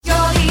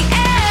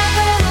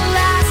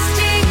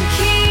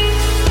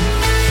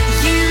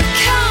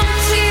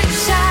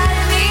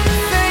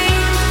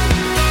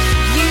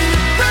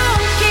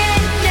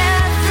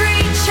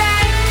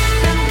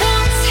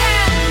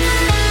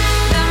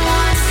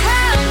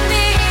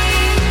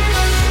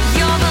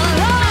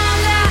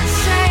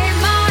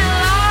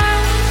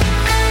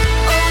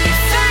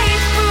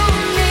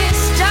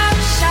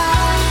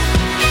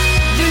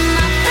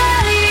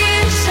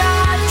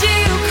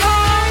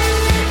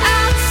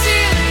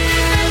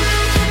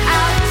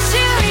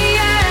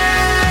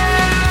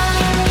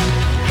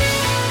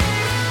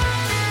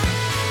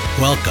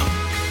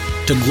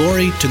to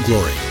Glory,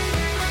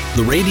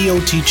 the radio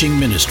teaching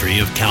ministry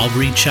of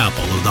Calvary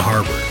Chapel of the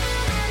Harbor.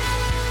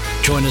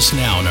 Join us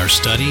now in our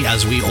study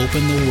as we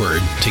open the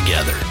Word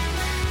together.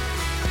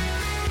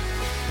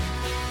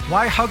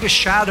 Why hug a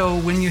shadow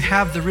when you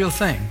have the real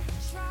thing?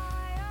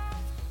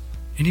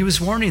 And he was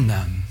warning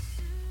them.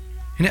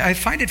 And I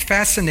find it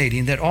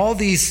fascinating that all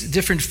these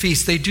different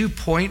feasts, they do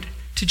point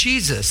to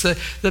Jesus.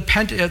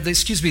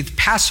 The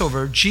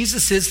Passover,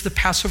 Jesus is the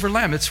Passover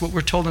lamb. It's what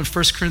we're told in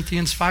 1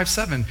 Corinthians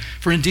 5:7.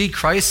 For indeed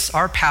Christ,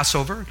 our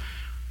Passover,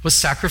 was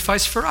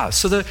sacrificed for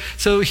us.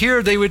 So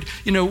here they would,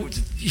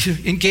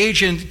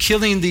 engage in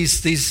killing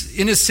these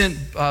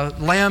innocent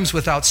lambs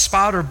without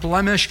spot or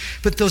blemish,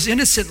 but those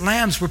innocent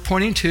lambs were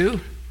pointing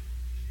to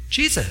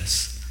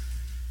Jesus.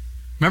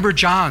 Remember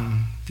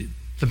John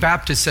the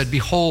Baptist said,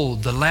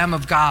 "Behold, the Lamb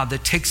of God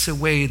that takes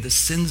away the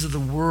sins of the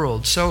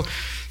world." So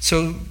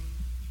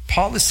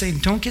Paul is saying,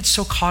 don't get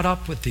so caught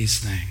up with these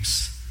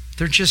things.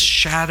 They're just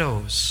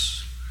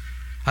shadows.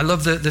 I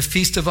love the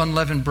Feast of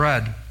Unleavened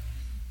Bread.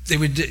 They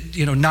would,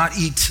 not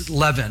eat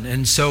leaven.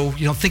 And so,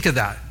 think of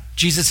that.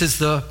 Jesus is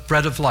the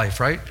bread of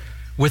life, right?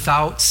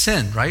 Without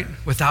sin, right?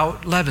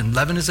 Without leaven.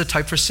 Leaven is a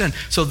type for sin.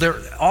 So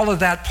all of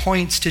that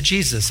points to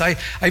Jesus. I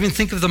even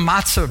think of the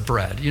matzah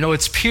bread.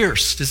 It's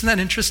pierced. Isn't that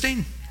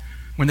interesting?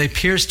 When they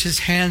pierced his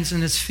hands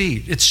and his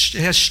feet. It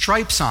has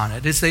stripes on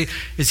it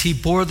as he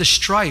bore the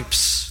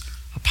stripes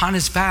upon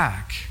his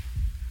back.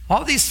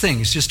 All these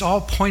things just all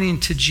pointing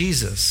to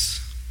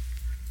Jesus.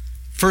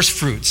 First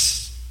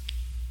fruits.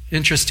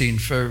 Interesting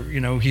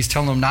he's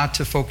telling them not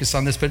to focus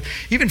on this, but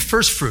even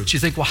first fruits, you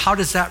think, well, how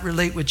does that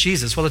relate with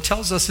Jesus? Well, it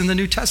tells us in the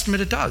New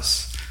Testament it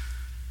does.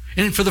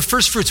 And for the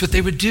first fruits, what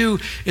they would do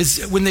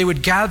is when they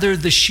would gather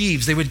the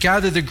sheaves, they would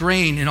gather the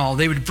grain and all,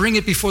 they would bring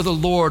it before the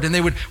Lord and they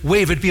would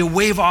wave. It'd be a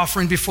wave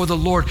offering before the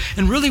Lord.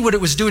 And really what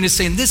it was doing is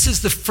saying, this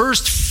is the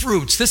first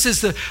fruits. This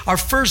is our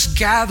first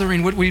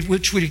gathering,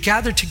 which we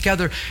gather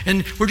together.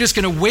 And we're just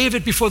going to wave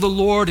it before the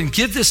Lord and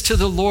give this to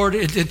the Lord.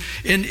 And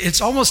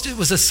it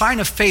was a sign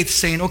of faith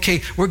saying,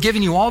 okay, we're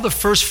giving you all the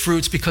first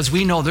fruits because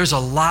we know there's a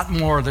lot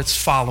more that's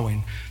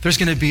following. There's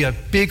going to be a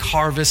big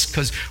harvest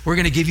because we're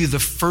going to give you the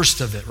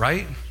first of it,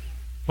 right?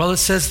 Well, it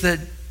says that,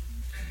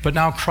 but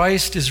now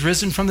Christ is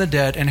risen from the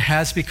dead and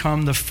has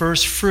become the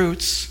first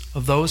fruits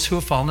of those who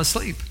have fallen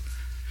asleep.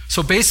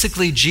 So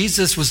basically,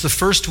 Jesus was the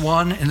first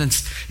one, and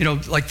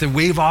then, like the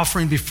wave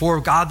offering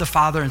before God the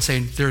Father and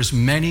saying, there's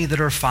many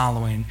that are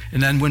following.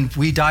 And then when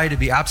we die to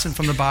be absent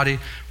from the body,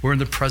 we're in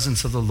the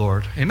presence of the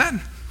Lord.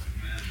 Amen.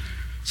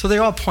 So they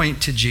all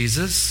point to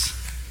Jesus.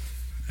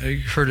 I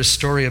heard a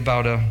story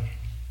about a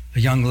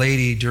young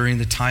lady during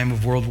the time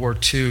of World War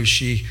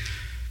II.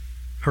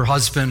 Her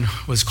husband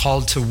was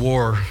called to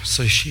war,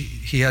 so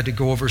he had to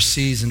go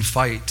overseas and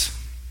fight.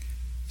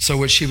 So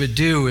what she would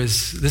do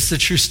is, this is a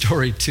true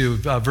story too,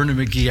 Vernon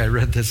McGee, I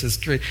read this, it's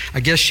great.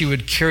 I guess she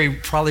would carry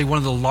probably one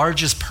of the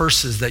largest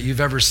purses that you've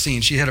ever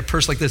seen. She had a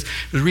purse like this.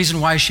 The reason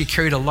why she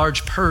carried a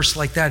large purse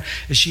like that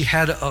is she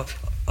had a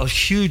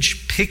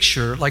huge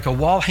picture, like a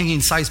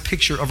wall-hanging size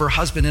picture of her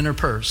husband in her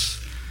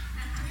purse,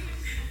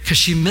 because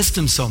she missed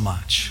him so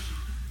much.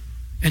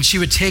 And she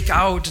would take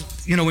out,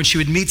 when she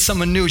would meet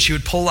someone new, she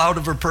would pull out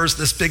of her purse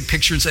this big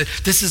picture and say,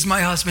 this is my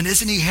husband,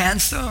 isn't he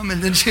handsome?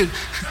 And then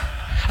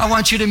I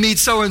want you to meet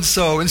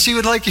so-and-so. And she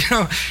would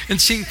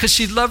because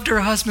she loved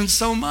her husband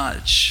so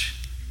much.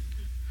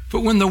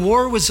 But when the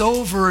war was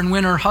over and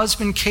when her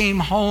husband came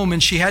home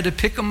and she had to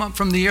pick him up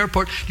from the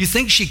airport, do you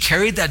think she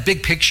carried that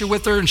big picture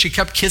with her and she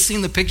kept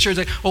kissing the picture?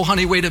 Like, oh,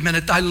 honey, wait a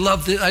minute. I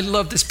love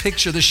this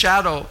picture, the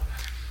shadow,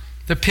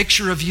 the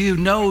picture of you.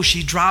 No,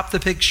 she dropped the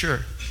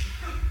picture.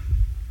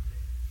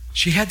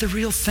 She had the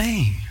real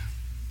thing.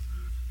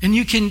 And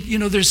you can,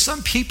 there's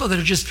some people that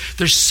are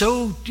they're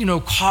so,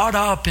 caught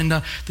up in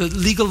the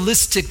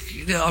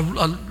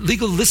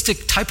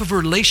legalistic type of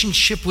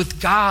relationship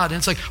with God. And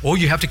it's like, oh,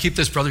 you have to keep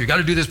this, brother. You got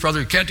to do this, brother.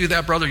 You can't do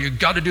that, brother. You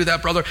got to do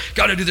that, brother.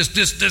 Got to do this.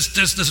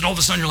 And all of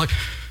a sudden you're like,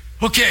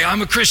 okay,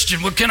 I'm a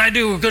Christian. What can I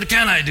do? What good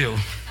can I do?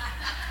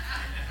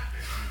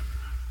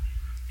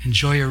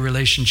 Enjoy your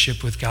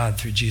relationship with God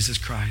through Jesus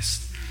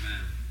Christ. Amen.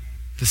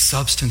 The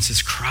substance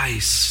is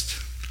Christ.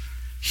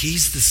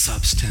 He's the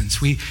substance.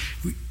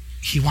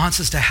 He wants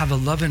us to have a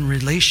loving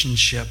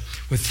relationship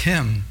with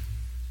him.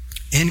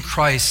 In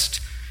Christ,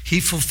 he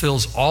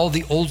fulfills all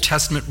the Old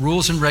Testament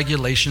rules and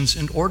regulations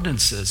and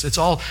ordinances. It's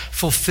all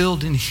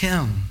fulfilled in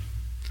him.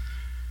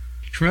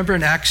 Remember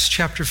in Acts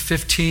chapter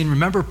 15,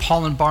 remember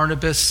Paul and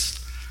Barnabas?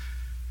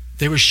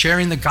 They were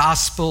sharing the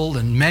gospel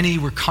and many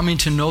were coming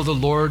to know the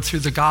Lord through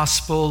the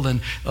gospel,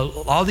 and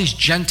all these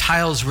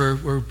Gentiles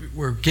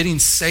were getting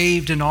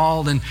saved and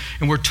all, and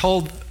we're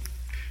told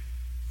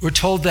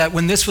that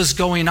when this was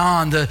going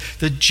on, the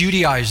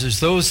Judaizers,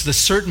 the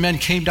certain men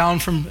came down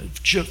from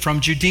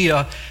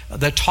Judea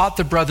that taught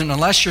the brethren,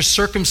 unless you're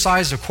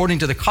circumcised according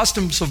to the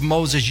customs of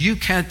Moses, you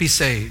can't be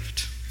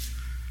saved.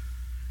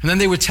 And then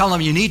they would tell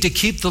them, you need to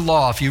keep the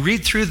law. If you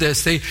read through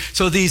this,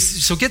 so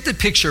get the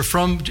picture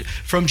from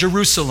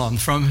Jerusalem,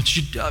 from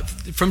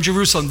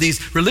Jerusalem.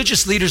 These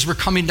religious leaders were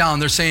coming down.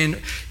 They're saying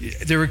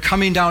they were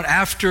coming down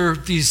after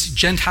these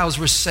Gentiles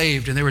were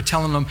saved, and they were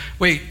telling them,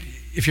 wait,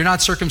 if you're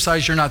not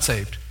circumcised, you're not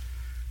saved.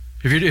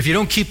 If you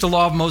don't keep the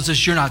law of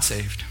Moses, you're not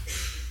saved.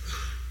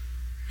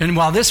 And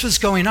while this was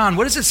going on,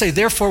 what does it say?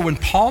 Therefore, when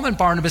Paul and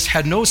Barnabas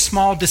had no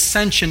small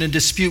dissension and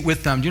dispute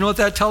with them, do you know what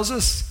that tells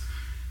us?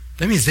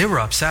 That means they were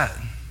upset.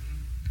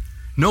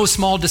 No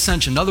small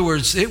dissension. In other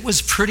words, it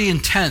was pretty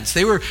intense.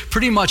 They were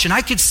pretty much, and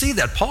I could see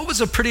that. Paul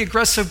was a pretty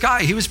aggressive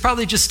guy. He was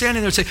probably just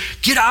standing there and saying,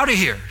 get out of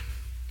here.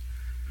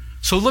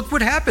 So look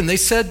what happened. They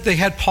said they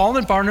had Paul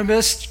and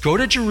Barnabas go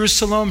to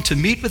Jerusalem to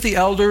meet with the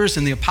elders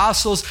and the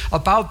apostles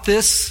about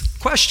this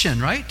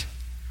question, right?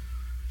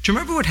 Do you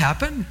remember what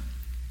happened?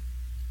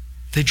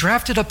 They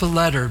drafted up a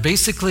letter.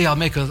 Basically, I'll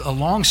make a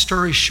long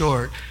story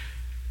short.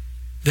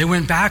 They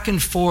went back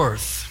and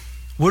forth.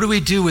 What do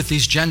we do with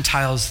these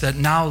Gentiles that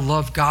now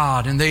love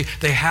God and they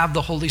have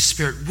the Holy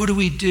Spirit? What do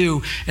we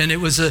do? And it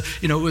was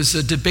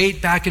a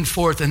debate back and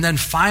forth. And then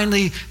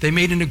finally they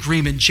made an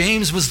agreement.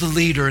 James was the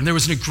leader, and there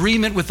was an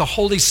agreement with the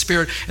Holy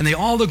Spirit, and they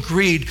all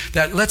agreed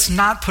that let's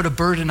not put a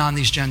burden on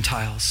these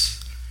Gentiles.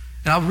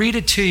 And I'll read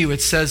it to you.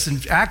 It says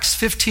in Acts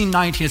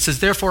 15:19, it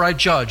says, therefore I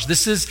judge.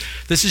 This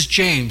is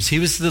James. He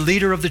was the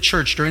leader of the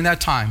church during that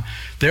time.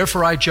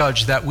 Therefore I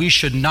judge that we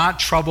should not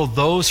trouble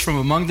those from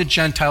among the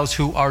Gentiles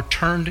who are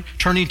turning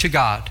to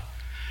God,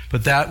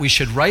 but that we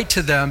should write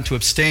to them to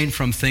abstain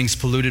from things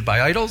polluted by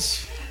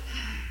idols.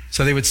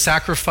 So they would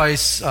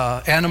sacrifice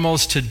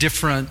animals to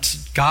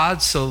different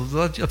gods.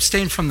 So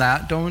abstain from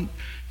that.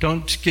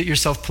 Don't get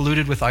yourself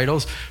polluted with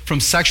idols. From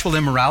sexual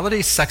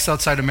immorality, sex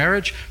outside of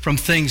marriage, from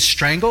things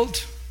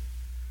strangled,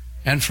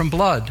 and from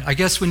blood. I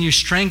guess when you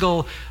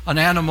strangle an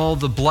animal,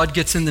 the blood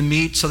gets in the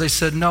meat. So they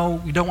said,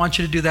 no, we don't want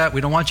you to do that.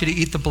 We don't want you to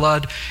eat the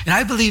blood. And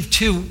I believe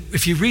too,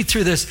 if you read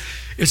through this,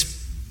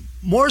 it's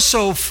more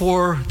so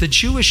for the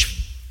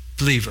Jewish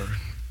believer.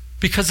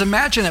 Because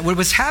imagine that what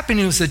was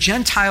happening was the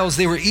Gentiles,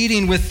 they were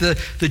eating with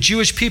the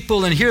Jewish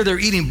people, and here they're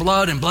eating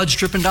blood, and blood's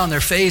dripping down their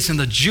face, and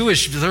the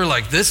Jewish, they're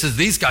like,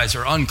 these guys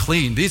are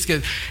unclean. These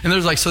guys, and they're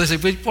like, so they say,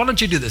 wait, why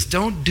don't you do this?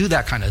 Don't do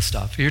that kind of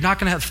stuff. You're not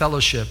going to have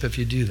fellowship if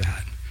you do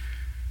that.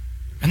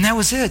 And that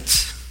was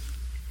it.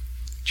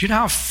 Do you know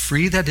how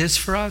free that is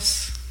for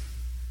us?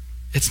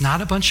 It's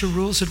not a bunch of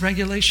rules and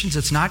regulations.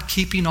 It's not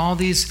keeping all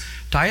these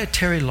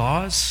dietary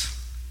laws.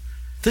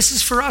 This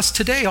is for us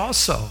today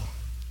also.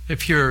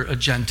 If you're a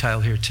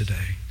Gentile here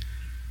today.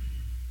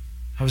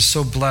 I was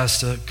so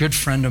blessed. A good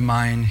friend of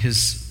mine,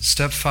 his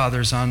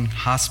stepfather's on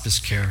hospice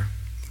care,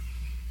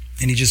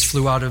 and he just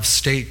flew out of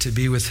state to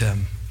be with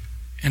him.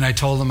 And I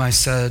told him, I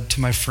said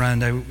to my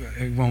friend, I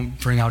won't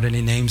bring out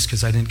any names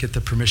because I didn't get the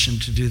permission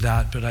to do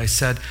that, but I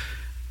said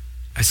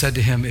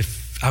to him,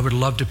 if I would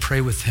love to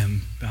pray with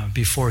him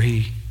before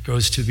he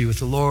goes to be with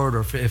the Lord,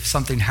 or if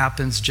something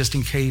happens, just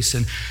in case,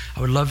 and I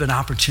would love an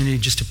opportunity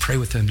just to pray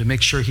with him to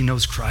make sure he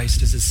knows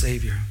Christ as his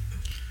Savior.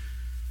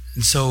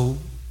 And so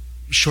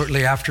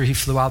shortly after he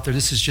flew out there,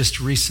 this is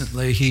just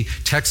recently, he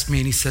texted me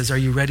and he says, are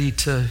you ready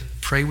to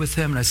pray with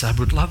him? And I said, I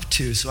would love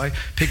to. So I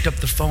picked up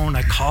the phone,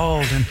 I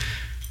called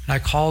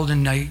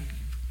and I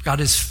got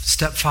his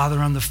stepfather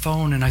on the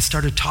phone, and I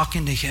started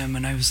talking to him,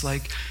 and I was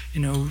like,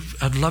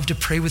 I'd love to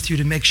pray with you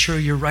to make sure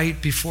you're right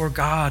before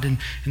God and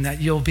that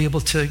you'll be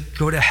able to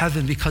go to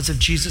heaven because of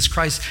Jesus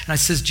Christ. And I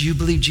says, do you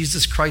believe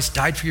Jesus Christ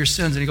died for your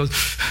sins? And he goes,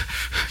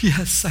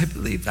 yes, I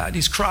believe that. And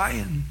he's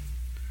crying.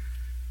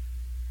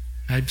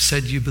 I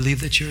said, do you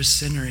believe that you're a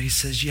sinner? He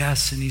says,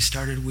 yes. And he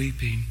started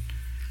weeping.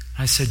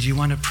 I said, do you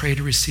want to pray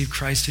to receive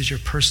Christ as your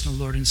personal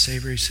Lord and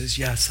Savior? He says,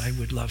 yes, I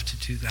would love to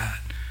do that.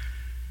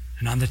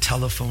 And on the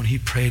telephone, he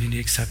prayed and he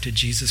accepted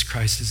Jesus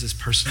Christ as his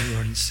personal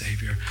Lord and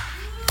Savior.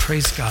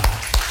 Praise God.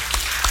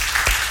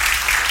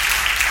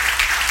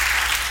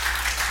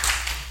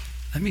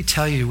 Let me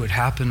tell you what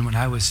happened when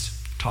I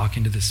was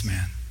talking to this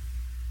man.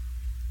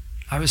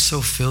 I was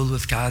so filled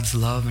with God's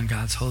love and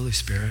God's Holy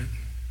Spirit.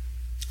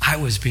 I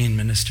was being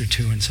ministered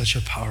to in such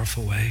a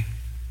powerful way.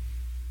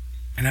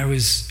 And I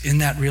was in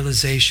that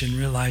realization,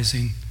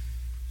 realizing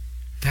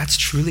that's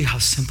truly how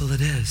simple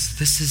it is.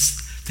 This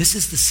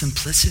is the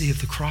simplicity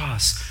of the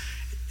cross.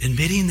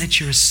 Admitting that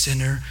you're a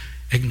sinner,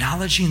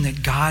 acknowledging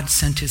that God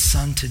sent his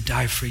son to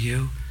die for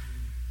you,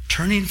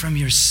 turning from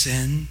your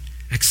sin,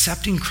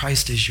 accepting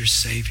Christ as your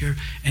Savior,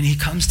 and he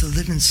comes to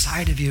live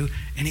inside of you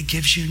and he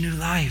gives you new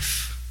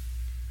life.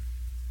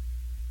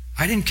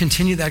 I didn't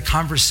continue that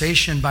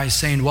conversation by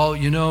saying, well,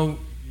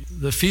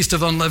 the Feast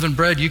of Unleavened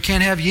Bread, you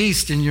can't have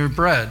yeast in your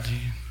bread.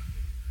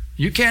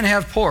 You can't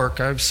have pork.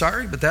 I'm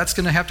sorry, but that's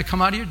going to have to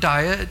come out of your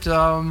diet.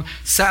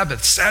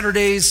 Sabbath,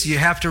 Saturdays, you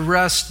have to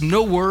rest,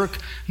 no work.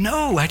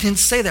 No, I didn't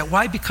say that.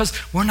 Why? Because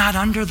we're not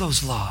under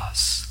those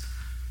laws.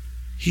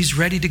 He's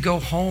ready to go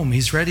home.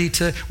 He's ready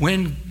to,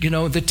 when,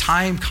 the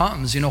time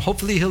comes,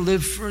 hopefully he'll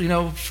live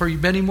for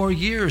many more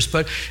years.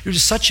 But it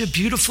was such a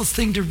beautiful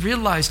thing to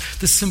realize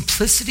the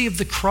simplicity of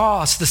the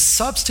cross. The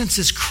substance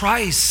is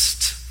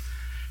Christ.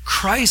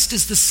 Christ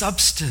is the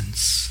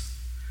substance,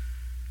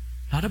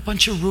 not a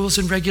bunch of rules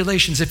and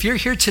regulations. If you're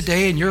here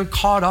today and you're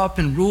caught up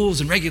in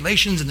rules and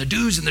regulations and the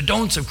do's and the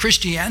don'ts of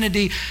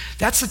Christianity,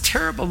 that's a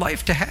terrible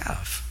life to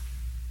have.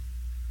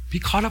 Be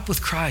caught up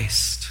with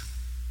Christ.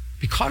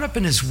 Be caught up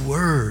in his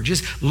word.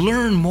 Just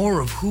learn more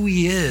of who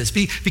he is.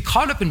 Be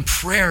caught up in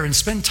prayer and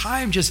spend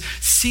time just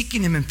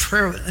seeking him in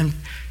prayer and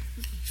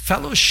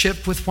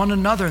fellowship with one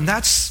another. And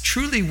that's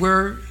truly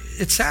where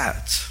it's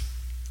at.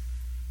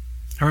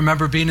 I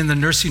remember being in the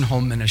nursing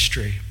home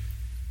ministry.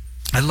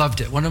 I loved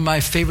it. One of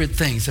my favorite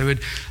things. I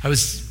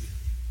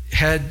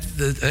had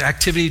the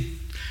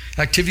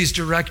activities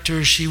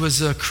director. She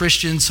was a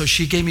Christian, so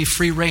she gave me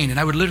free reign, and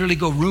I would literally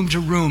go room to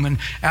room and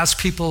ask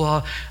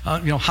people,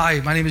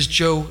 hi, my name is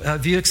Joe.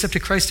 Have you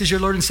accepted Christ as your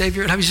Lord and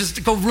Savior? And I was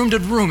just go room to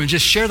room and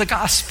just share the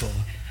gospel.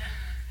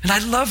 And I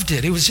loved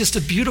it. It was just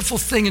a beautiful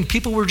thing, and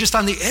people were just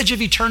on the edge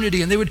of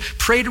eternity, and they would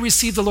pray to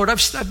receive the Lord.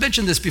 I've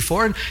mentioned this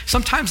before, and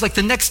sometimes like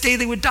the next day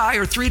they would die,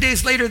 or 3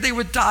 days later they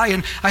would die,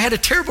 and I had a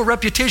terrible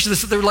reputation.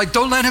 They were like,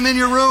 don't let him in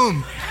your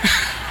room.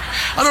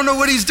 I don't know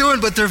what he's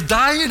doing, but they're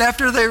dying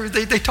after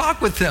they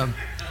talk with him.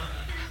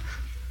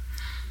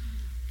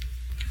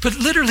 But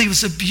literally, it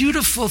was a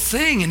beautiful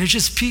thing, and it's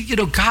just,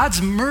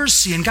 God's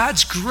mercy and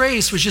God's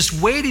grace was just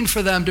waiting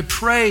for them to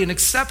pray and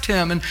accept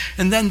him,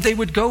 and then they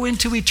would go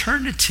into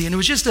eternity. And it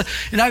was just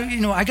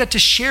I got to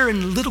share in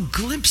a little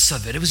glimpse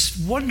of it. It was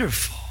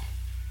wonderful.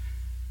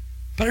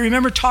 But I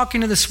remember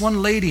talking to this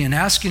one lady and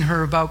asking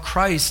her about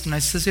Christ, and I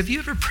says, have you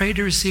ever prayed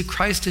to receive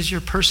Christ as your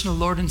personal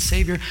Lord and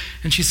Savior?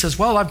 And she says,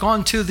 well, I've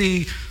gone to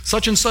the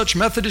such and such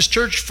Methodist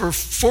church for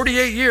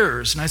 48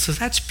 years. And I says,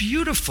 that's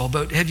beautiful,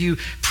 but have you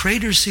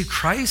prayed to receive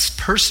Christ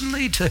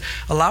personally, to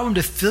allow him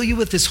to fill you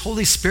with his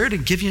Holy Spirit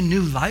and give you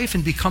new life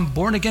and become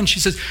born again?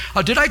 She says,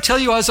 did I tell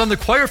you I was on the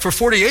choir for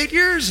 48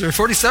 years or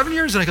 47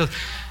 years? And I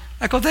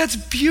go, that's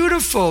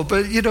beautiful,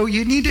 but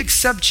you need to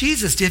accept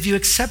Jesus. Have you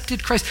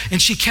accepted Christ?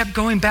 And she kept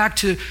going back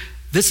to,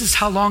 this is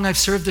how long I've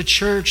served the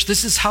church.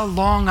 This is how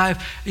long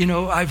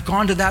I've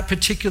gone to that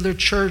particular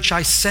church.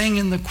 I sang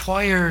in the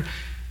choir.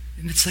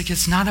 And it's like,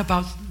 it's not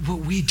about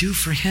what we do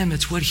for him.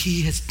 It's what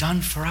he has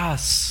done for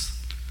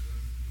us.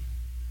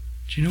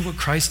 Do you know what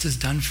Christ has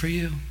done for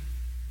you?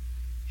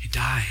 He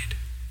died.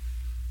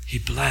 He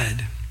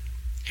bled.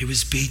 He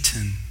was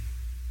beaten.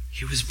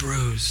 He was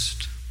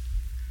bruised.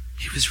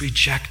 He was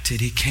rejected.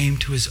 He came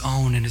to his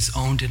own, and his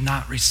own did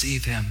not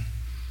receive him.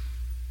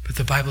 But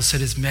the Bible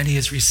said, as many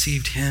as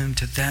received him,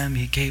 to them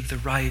he gave the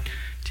right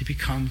to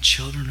become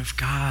children of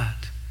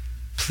God.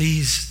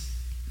 Please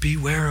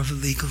beware of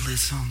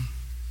legalism.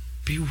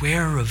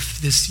 Beware of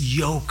this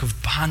yoke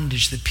of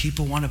bondage that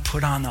people want to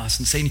put on us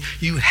and saying,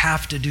 you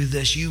have to do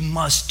this, you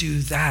must do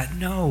that.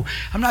 No,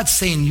 I'm not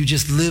saying you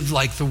just live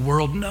like the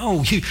world.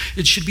 No,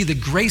 it should be the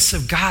grace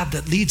of God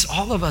that leads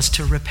all of us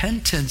to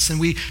repentance, and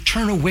we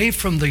turn away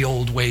from the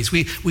old ways.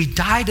 We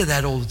die to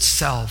that old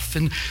self.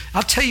 And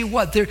I'll tell you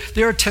what,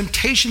 there are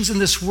temptations in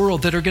this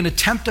world that are going to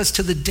tempt us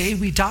to the day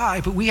we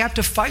die, but we have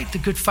to fight the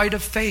good fight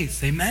of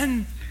faith.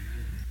 Amen?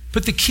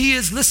 But the key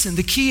is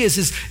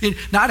in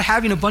not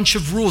having a bunch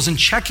of rules and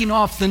checking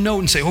off the note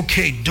and say,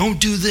 okay,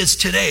 don't do this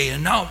today.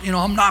 And now,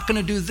 I'm not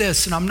going to do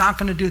this and I'm not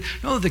going to do.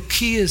 No, the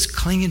key is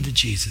clinging to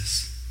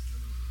Jesus.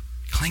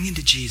 Clinging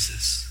to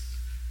Jesus.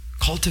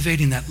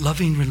 Cultivating that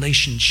loving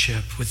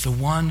relationship with the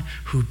one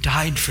who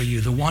died for you,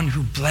 the one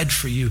who bled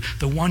for you,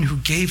 the one who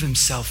gave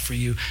himself for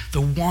you,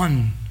 the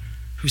one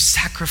who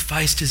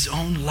sacrificed his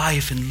own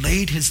life and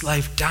laid his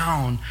life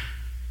down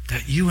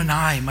that you and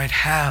I might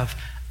have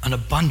an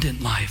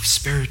abundant life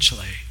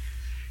spiritually.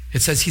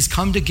 It says he's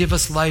come to give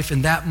us life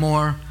and that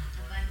more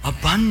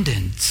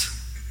abundant.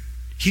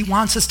 He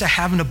wants us to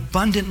have an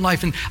abundant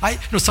life. And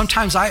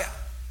sometimes I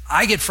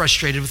get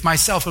frustrated with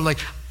myself. I'm like,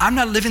 I'm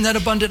not living that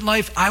abundant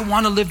life. I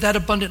want to live that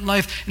abundant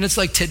life. And it's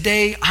like,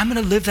 today I'm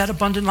going to live that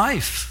abundant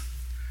life.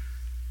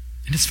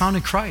 And it's found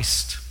in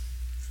Christ.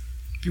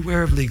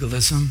 Beware of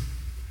legalism.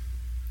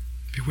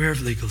 Beware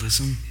of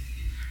legalism.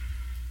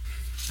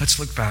 Let's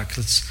look back.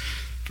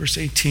 Verse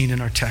 18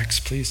 in our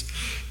text, please.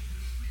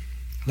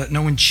 Let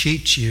no one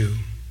cheat you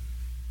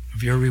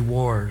of your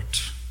reward,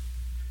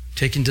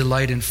 taking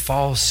delight in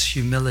false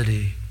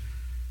humility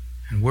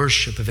and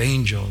worship of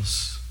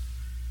angels,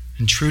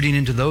 intruding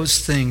into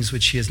those things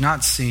which he has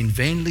not seen,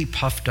 vainly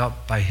puffed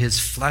up by his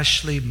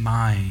fleshly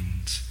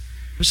mind.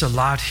 There's a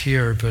lot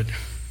here, but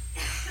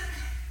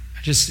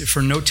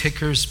for note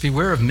takers,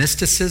 beware of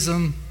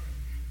mysticism.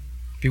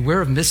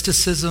 Beware of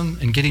mysticism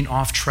and getting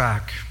off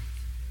track.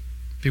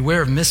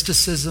 Beware of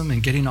mysticism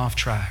and getting off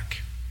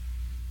track.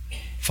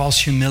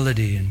 False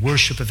humility and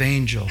worship of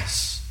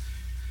angels.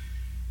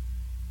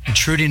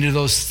 Intruding into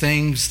those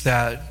things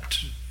that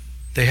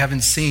they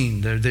haven't seen.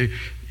 The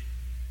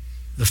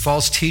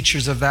false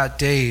teachers of that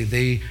day,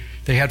 they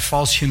had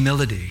false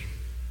humility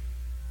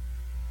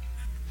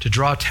to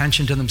draw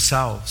attention to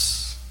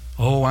themselves.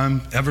 Oh,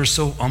 I'm ever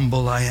so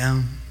humble I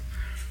am.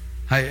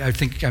 I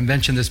think I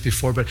mentioned this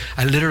before, but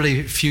I literally,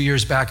 a few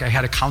years back, I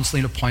had a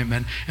counseling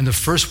appointment, and the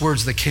first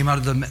words that came out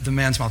of the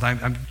man's mouth,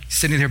 I'm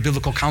sitting there,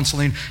 biblical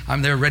counseling,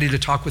 I'm there ready to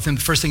talk with him.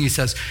 The first thing he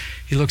says,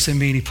 he looks at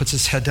me and he puts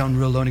his head down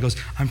real low and he goes,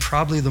 "I'm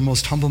probably the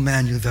most humble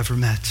man you've ever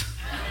met."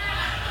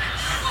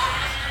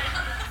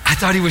 I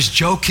thought he was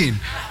joking.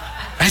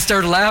 I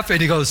started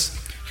laughing. He goes,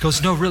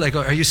 "No, really?" I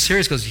go, "Are you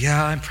serious?" He goes,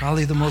 "Yeah, I'm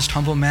probably the most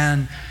humble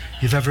man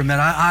you've ever met.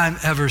 I'm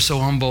ever so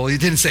humble." He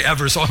didn't say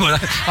ever so humble.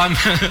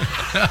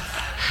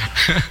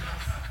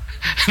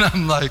 And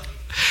I'm like,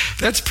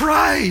 that's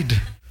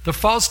pride. The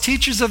false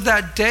teachers of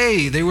that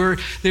day, they were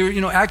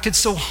acted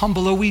so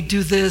humble. Oh, we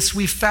do this,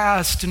 we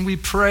fast and we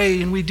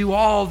pray and we do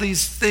all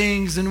these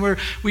things and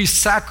we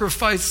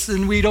sacrifice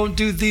and we don't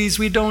do these.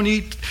 We don't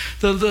eat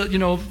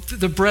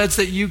the breads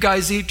that you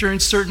guys eat during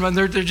certain months.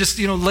 They're just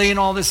laying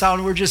all this out,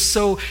 and we're just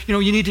so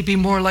you need to be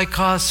more like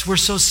us. We're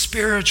so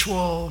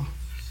spiritual.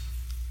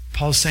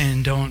 Paul's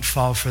saying, don't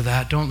fall for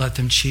that. Don't let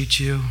them cheat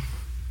you.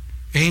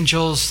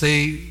 Angels,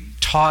 they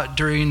taught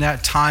during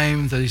that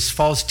time, these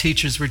false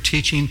teachers were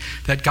teaching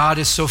that God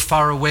is so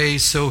far away,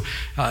 so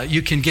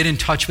you can get in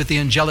touch with the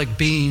angelic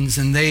beings,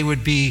 and they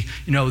would be,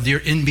 your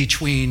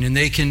in-between, and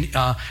they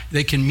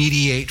can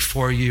mediate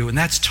for you. And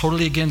that's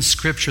totally against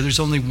Scripture. There's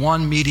only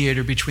one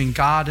mediator between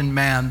God and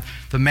man,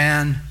 the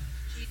man,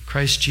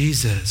 Christ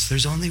Jesus.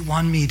 There's only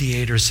one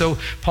mediator. So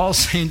Paul's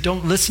saying,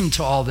 don't listen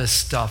to all this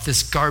stuff,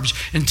 this garbage.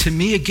 And to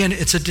me, again,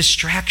 it's a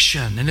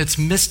distraction, and it's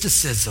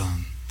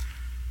mysticism.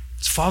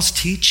 It's false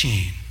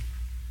teaching.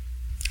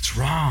 It's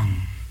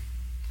wrong.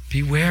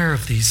 Beware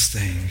of these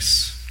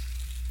things.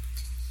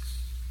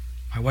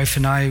 My wife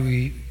and I,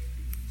 we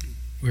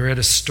were at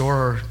a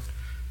store,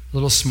 a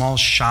little small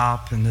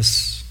shop, and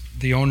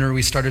the owner,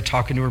 we started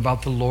talking to her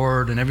about the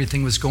Lord, and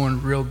everything was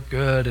going real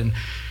good. And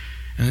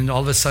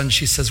all of a sudden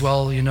she says,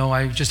 "Well,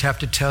 I just have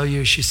to tell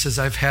you," she says,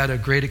 "I've had a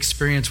great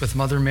experience with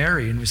Mother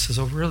Mary." And we says,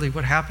 "Oh, really?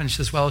 What happened?" She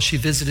says, "Well, she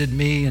visited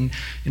me, and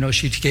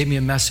she gave me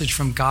a message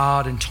from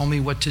God and told me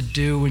what to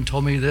do and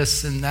told me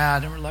this and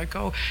that." And we're like,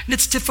 "Oh," and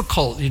it's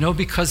difficult,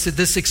 because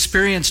this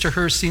experience to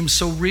her seems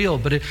so real.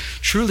 But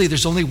truly,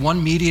 there's only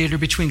one mediator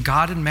between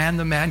God and man,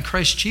 the man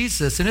Christ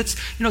Jesus. And it's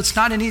it's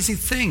not an easy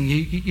thing.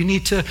 You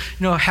need to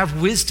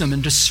have wisdom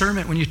and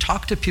discernment when you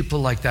talk to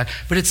people like that.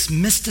 But it's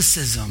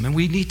mysticism, and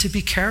we need to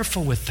be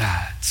careful with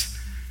that.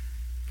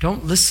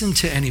 Don't listen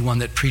to anyone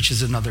that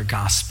preaches another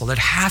gospel. It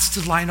has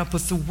to line up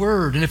with the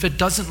Word. And if it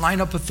doesn't line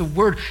up with the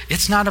Word,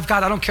 it's not of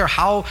God. I don't care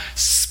how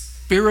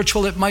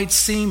spiritual it might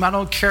seem. I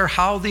don't care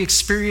how the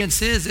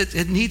experience is.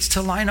 It needs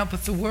to line up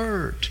with the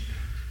Word.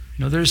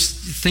 There's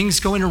things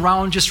going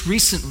around just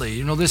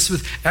recently, this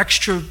with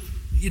extra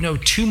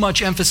too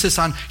much emphasis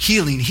on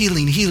healing.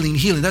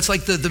 That's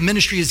like the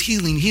ministry is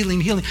healing.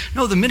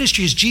 No, the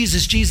ministry is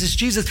Jesus.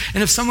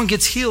 And if someone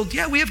gets healed,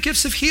 yeah, we have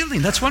gifts of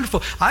healing. That's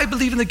wonderful. I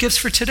believe in the gifts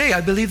for today. I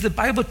believe the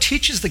Bible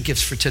teaches the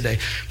gifts for today.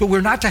 But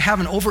we're not to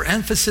have an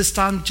overemphasis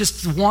on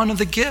just one of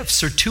the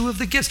gifts or two of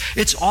the gifts.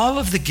 It's all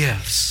of the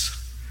gifts.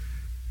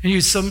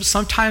 And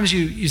sometimes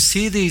you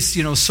see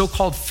these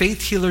so-called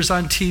faith healers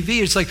on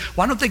TV. It's like,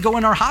 why don't they go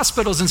in our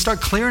hospitals and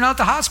start clearing out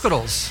the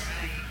hospitals?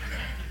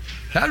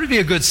 That would be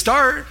a good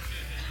start.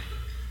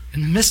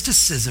 And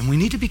mysticism, we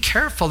need to be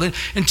careful.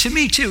 And to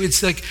me too,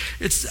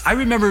 I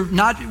remember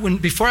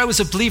before I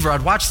was a believer,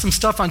 I'd watch some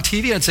stuff on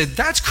TV and I'd say,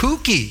 that's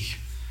kooky.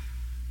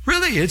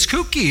 Really, it's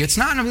kooky. It's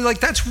not,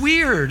 that's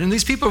weird. And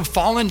these people are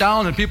falling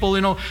down and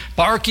people,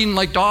 barking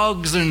like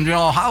dogs and,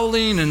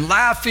 howling and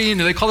laughing.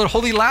 And they call it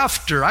holy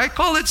laughter. I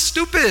call it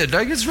stupid. I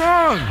think it's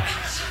wrong.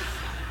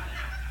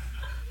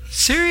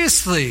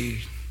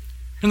 Seriously.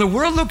 And the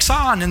world looks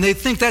on and they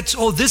think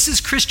this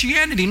is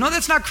Christianity. No,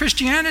 that's not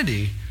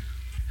Christianity.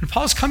 And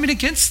Paul's coming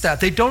against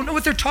that. They don't know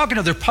what they're talking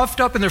about. They're puffed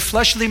up in their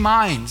fleshly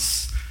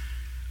minds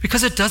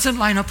because it doesn't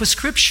line up with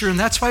Scripture. And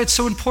that's why it's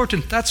so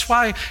important. That's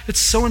why it's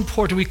so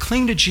important. We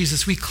cling to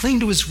Jesus. We cling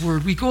to His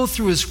Word. We go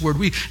through His Word.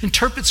 We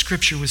interpret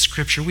Scripture with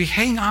Scripture. We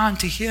hang on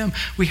to Him.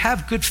 We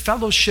have good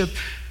fellowship.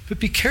 But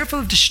be careful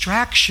of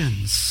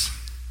distractions.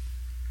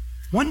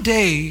 One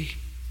day,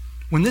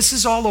 when this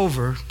is all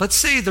over, let's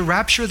say the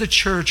rapture of the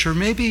church, or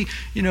maybe,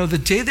 the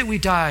day that we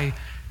die,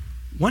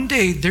 one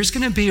day there's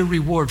going to be a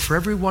reward for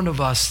every one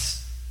of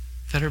us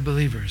that are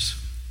believers.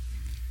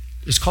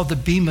 It's called the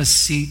Bema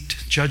Seat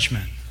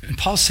judgment. And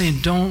Paul's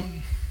saying,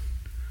 don't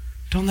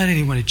let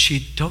anyone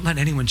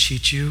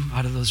cheat you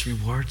out of those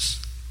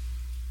rewards.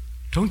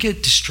 Don't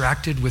get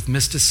distracted with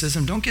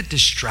mysticism. Don't get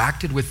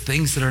distracted with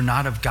things that are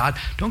not of God.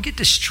 Don't get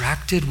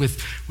distracted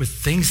with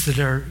things that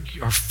are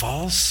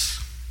false.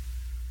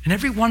 And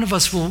every one of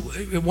us will,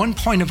 at one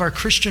point of our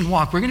Christian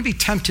walk, we're going to be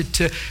tempted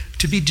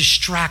to be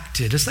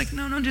distracted. It's like,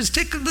 no, just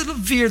take a little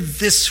veer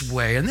this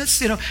way. And this,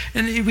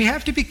 and we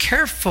have to be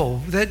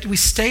careful that we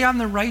stay on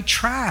the right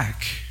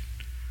track.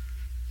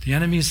 The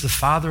enemy is the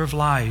father of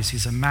lies.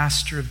 He's a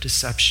master of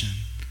deception.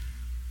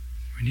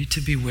 We need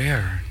to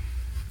beware.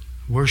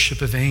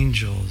 Worship of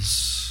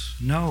angels.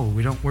 No,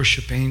 we don't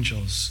worship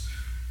angels.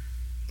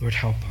 Lord,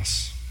 help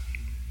us.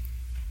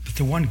 But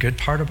the one good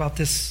part about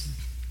this,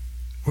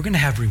 we're going to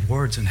have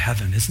rewards in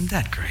heaven. Isn't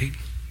that great?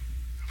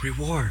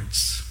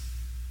 Rewards.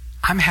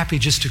 I'm happy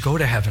just to go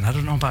to heaven. I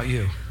don't know about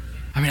you.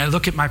 I mean, I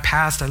look at my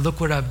past, I look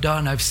what I've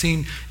done, I've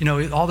seen,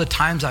 all the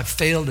times I've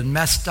failed and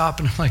messed up,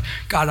 and I'm like,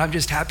 God, I'm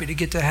just happy to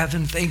get to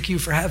heaven. Thank you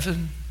for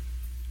heaven.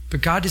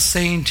 But God is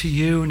saying to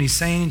you, and he's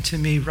saying to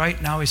me right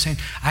now, he's saying,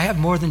 I have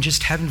more than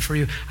just heaven for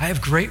you. I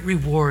have great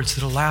rewards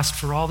that'll last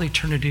for all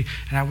eternity,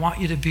 and I want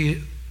you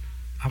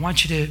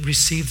to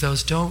receive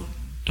those. Don't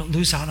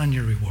lose out on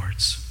your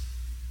rewards.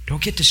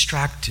 Don't get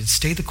distracted.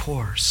 Stay the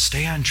course.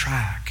 Stay on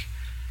track.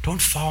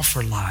 Don't fall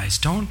for lies.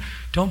 Don't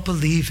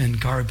believe in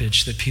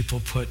garbage that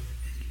people put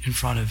in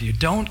front of you.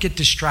 Don't get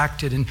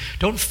distracted and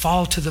don't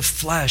fall to the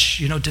flesh.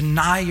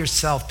 Deny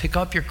yourself. Pick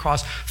up your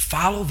cross.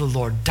 Follow the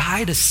Lord.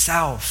 Die to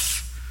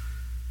self.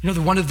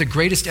 One of the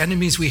greatest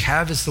enemies we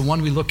have is the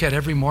one we look at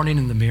every morning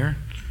in the mirror.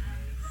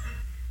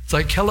 It's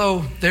like,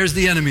 hello, there's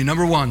the enemy,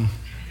 number one.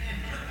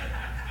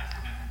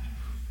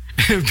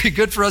 It would be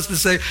good for us to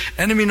say,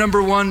 enemy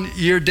number one,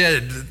 you're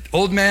dead.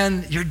 Old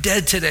man, you're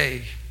dead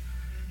today.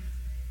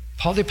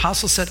 Paul the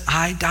Apostle said,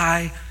 I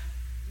die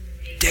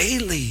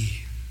daily.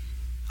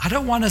 I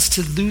don't want us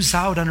to lose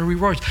out on a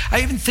reward.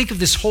 I even think of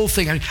this whole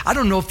thing. I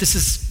don't know if this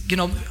is,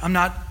 I'm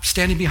not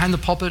standing behind the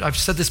pulpit. I've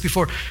said this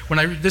before.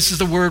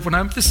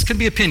 This can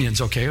be opinions,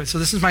 okay? So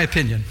this is my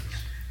opinion.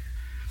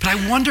 But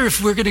I wonder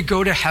if we're going to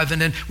go to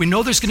heaven, and we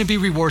know there's going to be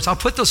rewards. I'll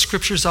put those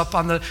scriptures up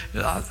on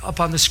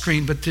the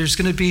screen, but there's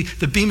going to be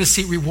the Bema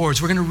Seat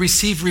rewards. We're going to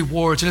receive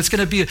rewards, and it's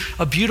going to be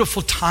a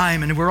beautiful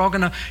time, and we're all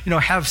going to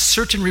have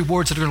certain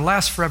rewards that are going to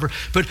last forever.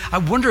 But I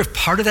wonder if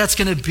part of that's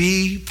going to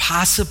be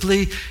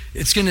possibly,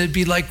 it's going to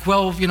be like,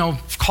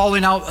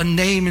 calling out a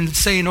name and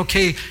saying,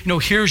 okay,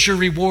 here's your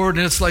reward,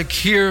 and it's like,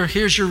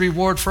 here's your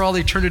reward for all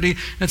eternity.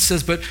 And it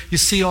says, but you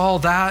see all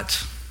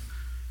that?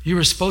 You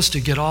were supposed to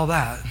get all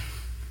that.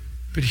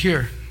 But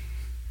here,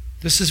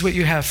 this is what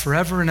you have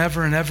forever and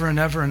ever and ever and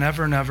ever and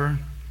ever and ever,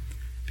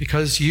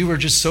 because you were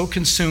just so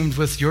consumed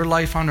with your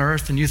life on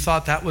earth, and you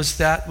thought that was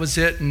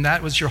it, and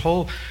that was your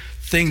whole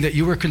thing that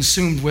you were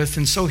consumed with.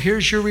 And so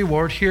here's your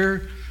reward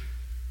here.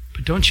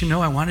 But don't you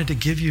know I wanted to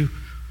give you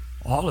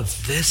all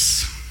of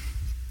this?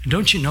 And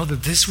don't you know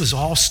that this was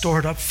all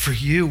stored up for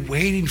you,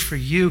 waiting for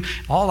you?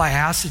 All I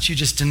ask that you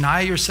just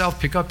deny yourself,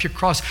 pick up your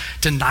cross,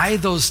 deny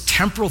those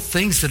temporal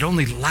things that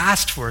only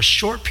last for a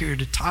short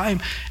period of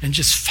time, and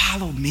just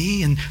follow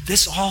me, and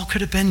this all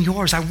could have been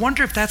yours. I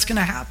wonder if that's going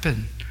to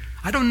happen.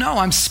 I don't know.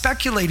 I'm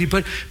speculating,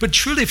 but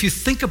truly, if you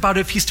think about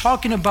it, if he's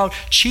talking about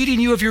cheating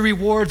you of your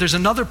reward, there's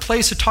another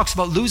place that talks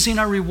about losing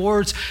our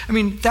rewards. I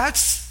mean,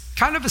 that's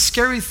kind of a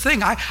scary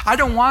thing. I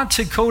don't want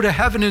to go to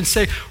heaven and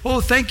say,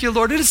 oh, thank you,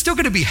 Lord. It is still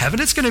going to be heaven.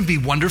 It's going to be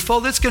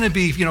wonderful. It's going to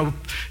be,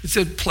 it's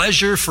a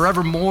pleasure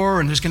forevermore,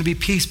 and there's going to be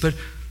peace. But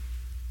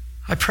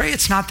I pray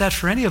it's not that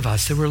for any of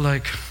us, that we're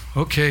like,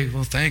 okay,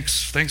 well,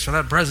 thanks for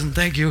that present.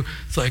 Thank you.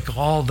 It's like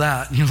all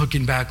that. And you're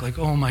looking back like,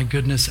 oh my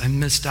goodness, I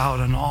missed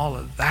out on all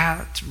of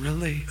that,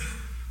 really?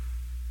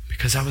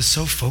 Because I was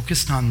so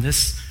focused on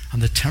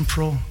the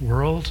temporal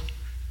world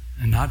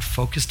and not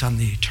focused on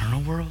the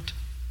eternal world.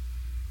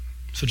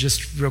 So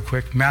just real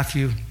quick,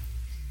 Matthew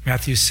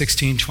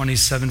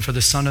 16:27, for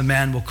the Son of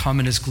Man will come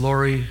in his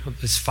glory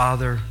of his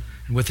Father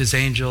and with his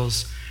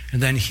angels,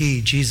 and then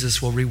he,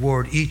 Jesus, will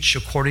reward each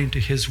according to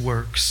his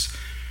works.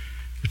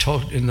 We're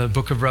told in the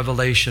book of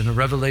Revelation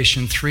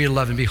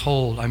 3:11,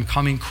 behold, I'm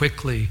coming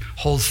quickly.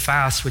 Hold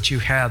fast what you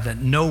have, that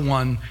no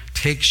one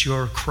takes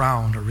your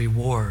crown or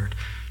reward.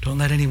 Don't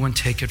let anyone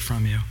take it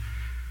from you.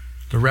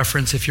 The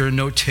reference, if you're a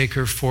note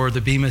taker, for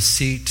the Bema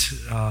Seat,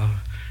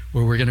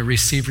 where we're going to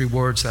receive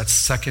rewards, that's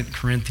 2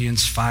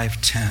 Corinthians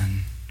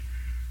 5:10.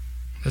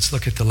 Let's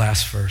look at the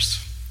last verse.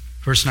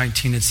 Verse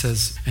 19, it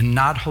says, and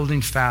not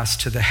holding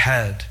fast to the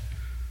head,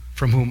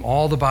 from whom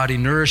all the body,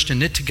 nourished and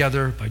knit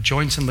together by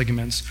joints and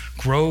ligaments,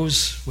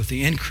 grows with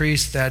the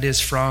increase that is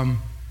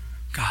from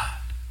God.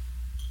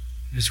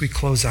 As we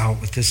close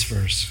out with this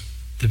verse,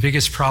 the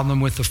biggest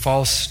problem with the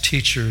false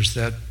teachers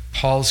that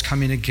Paul's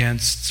coming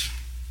against,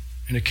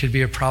 and it could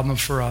be a problem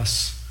for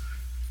us,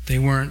 they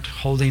weren't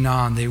holding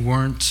on, they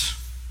weren't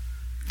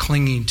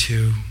clinging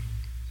to,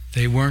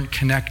 they weren't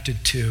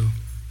connected to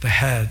the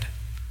head,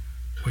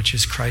 which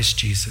is Christ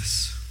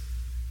Jesus.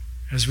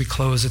 As we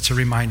close, it's a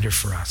reminder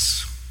for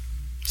us.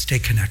 Stay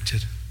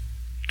connected.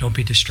 Don't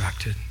be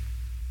distracted.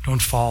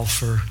 Don't fall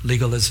for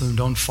legalism.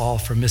 Don't fall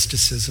for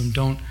mysticism.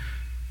 Don't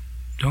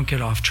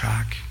get off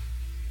track.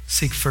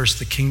 Seek first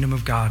the kingdom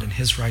of God and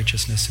his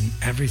righteousness, and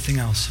everything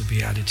else will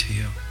be added to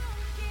you.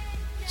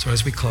 So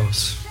as we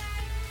close,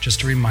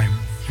 just a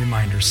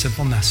reminder,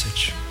 simple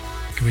message.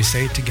 Can we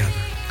say it together?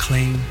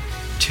 Cling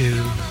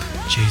to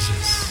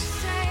Jesus.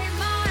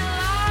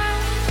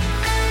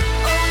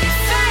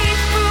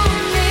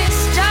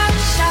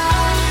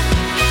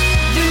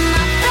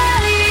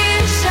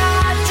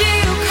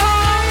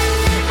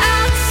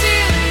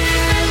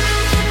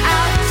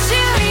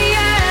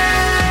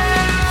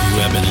 You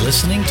have been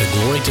listening to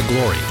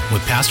Glory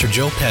with Pastor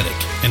Joe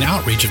Pettick, an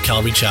outreach of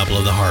Calvary Chapel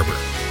of the Harbor.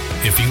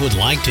 If you would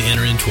like to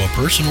enter into a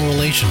personal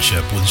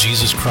relationship with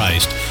Jesus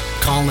Christ,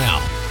 call now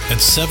at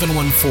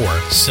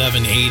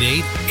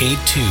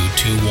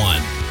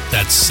 714-788-8221.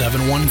 That's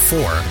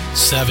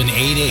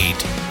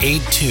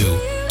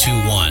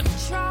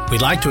 714-788-8221.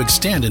 We'd like to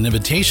extend an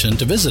invitation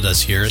to visit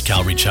us here at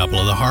Calvary Chapel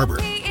of the Harbor.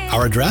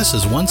 Our address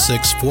is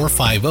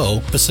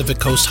 16450 Pacific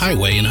Coast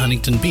Highway in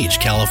Huntington Beach,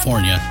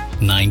 California,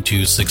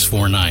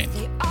 92649.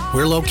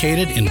 We're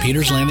located in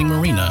Peters Landing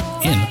Marina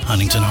in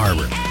Huntington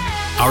Harbor.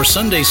 Our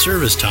Sunday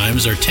service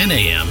times are 10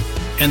 a.m.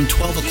 and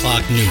 12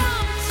 o'clock noon.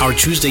 Our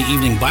Tuesday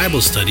evening Bible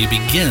study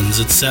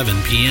begins at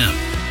 7 p.m.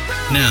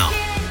 Now,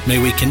 may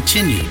we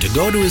continue to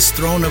go to His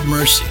throne of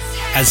mercy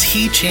as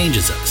He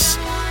changes us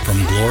from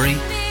glory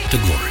to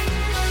glory.